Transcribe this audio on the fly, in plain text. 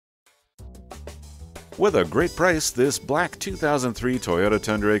With a great price, this black 2003 Toyota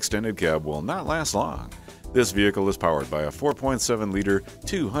Tundra Extended Cab will not last long. This vehicle is powered by a 4.7-liter,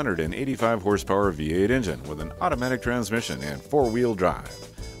 285-horsepower V8 engine with an automatic transmission and four-wheel drive.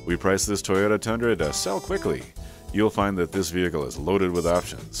 We priced this Toyota Tundra to sell quickly. You'll find that this vehicle is loaded with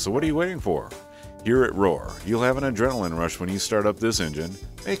options, so what are you waiting for? Here at Roar, you'll have an adrenaline rush when you start up this engine.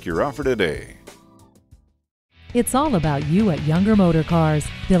 Make your offer today. It's all about you at Younger Motor Cars,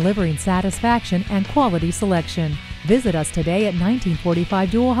 delivering satisfaction and quality selection. Visit us today at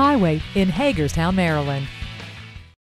 1945 Dual Highway in Hagerstown, Maryland.